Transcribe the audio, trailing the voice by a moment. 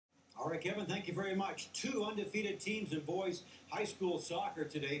right, Kevin, thank you very much. Two undefeated teams in boys high school soccer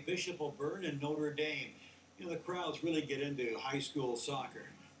today, Bishop O'Byrne and Notre Dame. You know, the crowds really get into high school soccer.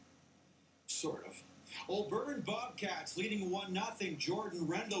 Sort of. O'Byrne Bobcats leading 1-0. Jordan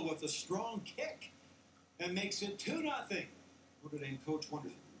Rendell with a strong kick and makes it 2-0. Notre Dame coach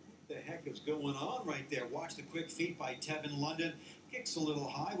wonders what the heck is going on right there. Watch the quick feet by Tevin London. Kicks a little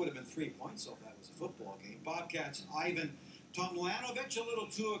high, would have been 3 points if that was a football game. Bobcats Ivan Tomljanovic a little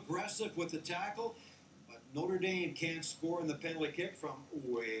too aggressive with the tackle, but Notre Dame can't score in the penalty kick from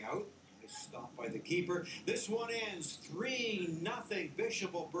way out. Nice stop by the keeper. This one ends 3-0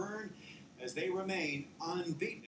 Bishop O'Byrne as they remain unbeaten.